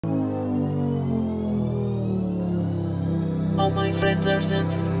my friends are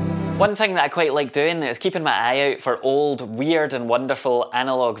simps. One thing that I quite like doing is keeping my eye out for old, weird and wonderful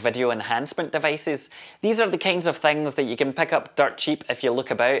analog video enhancement devices. These are the kinds of things that you can pick up dirt cheap if you look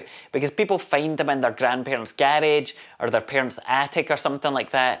about, because people find them in their grandparents' garage or their parents' attic or something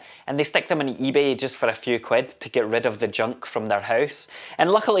like that, and they stick them on eBay just for a few quid to get rid of the junk from their house. And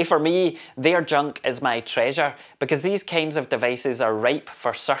luckily for me, their junk is my treasure, because these kinds of devices are ripe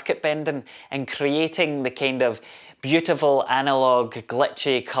for circuit bending and creating the kind of beautiful, analog,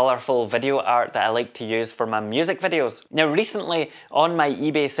 glitchy, colourful video art that I like to use for my music videos. Now recently, on my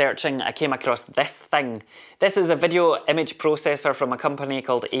eBay searching, I came across this thing. This is a video image processor from a company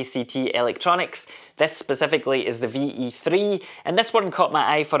called ACT Electronics. This specifically is the VE3, and this one caught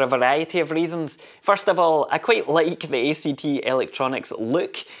my eye for a variety of reasons. First of all, I quite like the ACT Electronics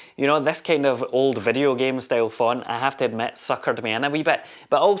look. You know, this kind of old video game style font, I have to admit, suckered me in a wee bit.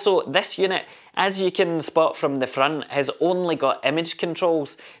 But also, this unit, as you can spot from the front, has only got image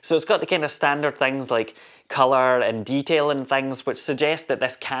controls. So it's got the kind of standard things like colour and detail and things, which suggest that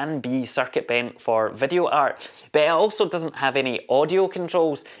this can be circuit bent for video art. But it also doesn't have any audio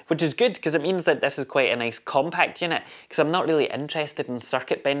controls, which is good because it means that this is quite a nice compact unit, because I'm not really interested in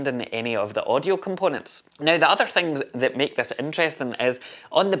circuit bending any of the audio components. Now the other things that make this interesting is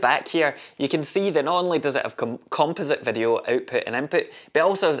on the back here, you can see that not only does it have composite video output and input, but it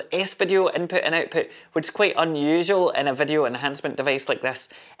also has S-video input and output, which is quite unusual in a video enhancement device like this.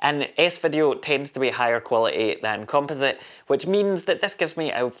 And S-video tends to be higher quality than composite, which means that this gives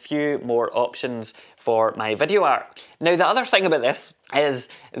me a few more options for my video art. Now the other thing about this is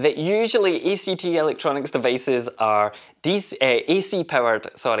that usually ACT Electronics devices are AC powered,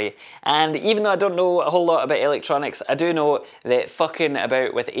 and even though I don't know a whole lot about electronics, I do know that fucking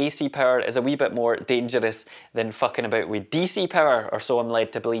about with AC power is a wee bit more dangerous than fucking about with DC power, or so I'm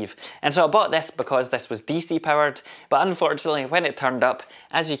led to believe. And so I bought this because this was DC powered, but unfortunately when it turned up,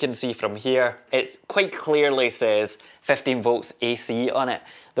 as you can see from here, it quite clearly says 15 volts AC on it.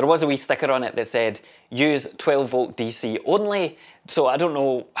 There was a wee sticker on it that said use 12 volt DC only, so I don't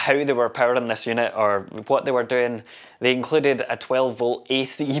know how they were powering this unit or what they were doing. They included a 12 volt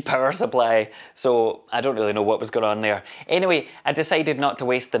AC power supply, so I don't really know what was going on there. Anyway, I decided not to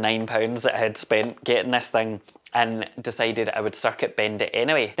waste the £9 that I had spent getting this thing, and decided I would circuit bend it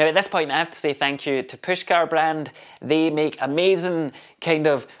anyway. Now at this point I have to say thank you to Pushkar Brand. They make amazing kind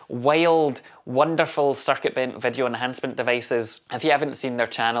of wild, wonderful circuit bent video enhancement devices. If you haven't seen their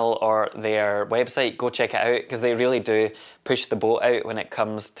channel or their website, go check it out, because they really do push the boat out when it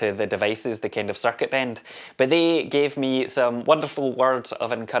comes to the devices, the kind of circuit bend. But they gave me some wonderful words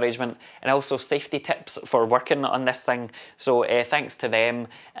of encouragement and also safety tips for working on this thing. So thanks to them,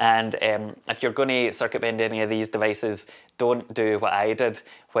 and if you're going to circuit bend any of these devices, don't do what I did,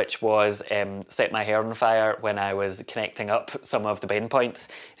 which was set my hair on fire when I was connecting up some of the bend points.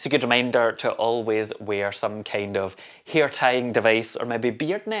 It's a good reminder to always wear some kind of hair tying device, or maybe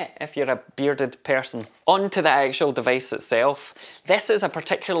beard net if you're a bearded person. On to the actual device itself. This is a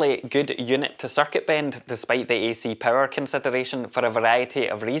particularly good unit to circuit bend despite the AC power consideration for a variety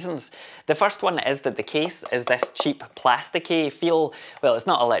of reasons. The first one is that the case is this cheap plasticky feel. Well, it's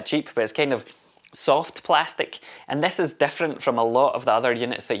not all that cheap, but it's kind of soft plastic, and this is different from a lot of the other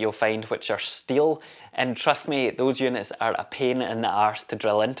units that you'll find which are steel, and trust me, those units are a pain in the arse to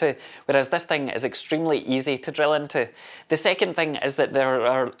drill into, whereas this thing is extremely easy to drill into. The second thing is that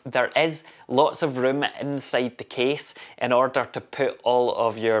there is lots of room inside the case in order to put all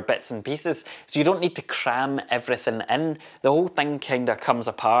of your bits and pieces, so you don't need to cram everything in. The whole thing kind of comes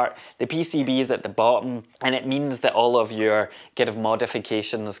apart, the PCB is at the bottom, and it means that all of your kind of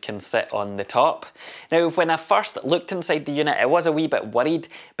modifications can sit on the top. Now when I first looked inside the unit, I was a wee bit worried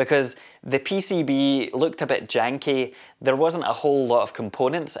because the PCB looked a bit janky, there wasn't a whole lot of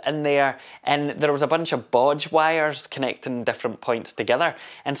components in there, and there was a bunch of bodge wires connecting different points together,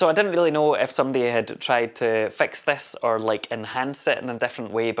 and so I didn't really know if somebody had tried to fix this or like enhance it in a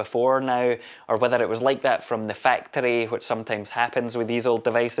different way before now, or whether it was like that from the factory, which sometimes happens with these old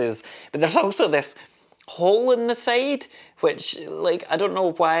devices. But there's also this hole in the side, which, like, I don't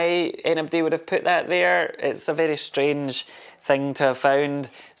know why anybody would have put that there. It's a very strange thing to have found,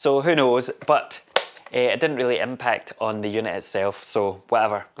 so who knows, but it didn't really impact on the unit itself, so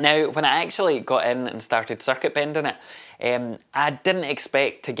whatever. Now, when I actually got in and started circuit bending it, I didn't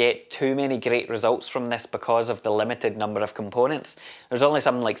expect to get too many great results from this because of the limited number of components. There's only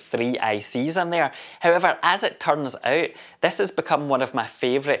something like 3 ICs in there. However, as it turns out, this has become one of my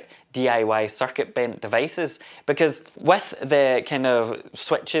favourite DIY circuit bent devices, because with the kind of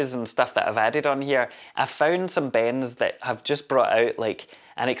switches and stuff that I've added on here, I've found some bends that have just brought out like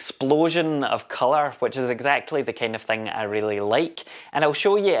an explosion of colour, which is exactly the kind of thing I really like. And I'll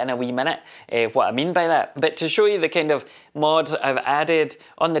show you in a wee minute what I mean by that. But to show you the kind of mods I've added,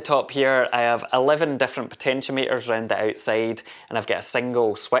 on the top here I have 11 different potentiometers around the outside, and I've got a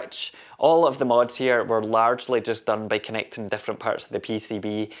single switch. All of the mods here were largely just done by connecting different parts of the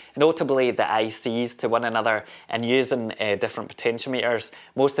PCB, notably the ICs to one another, and using different potentiometers.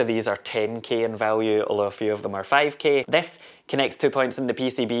 Most of these are 10K in value, although a few of them are 5K. This connects 2 points in the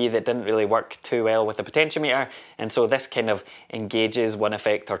PCB that didn't really work too well with the potentiometer, and so this kind of engages one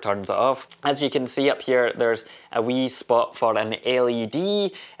effect or turns it off. As you can see up here, there's a wee spot for an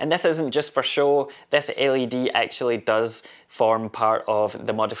LED, and this isn't just for show. This LED actually does form part of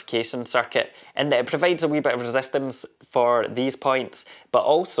the modification circuit, and it provides a wee bit of resistance for these points, but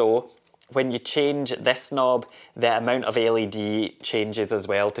also when you change this knob, the amount of LED changes as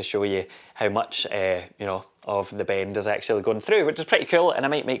well to show you how much, you know, of the bend is actually going through, which is pretty cool, and I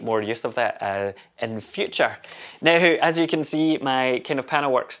might make more use of that in future. Now, as you can see, my kind of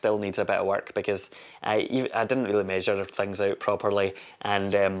panel work still needs a bit of work because I didn't really measure things out properly,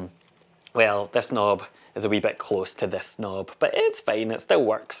 and well, this knob is a wee bit close to this knob, but it's fine, it still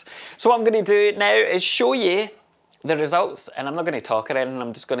works. So what I'm going to do now is show you the results, and I'm not going to talk or anything,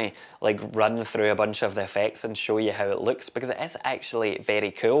 I'm just going to like run through a bunch of the effects and show you how it looks, because it is actually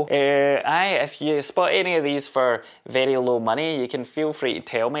very cool. If you spot any of these for very low money, you can feel free to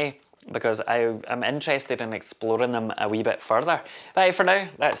tell me, because I'm interested in exploring them a wee bit further. But for now,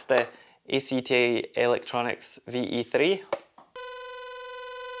 that's the ACT Electronics VE3.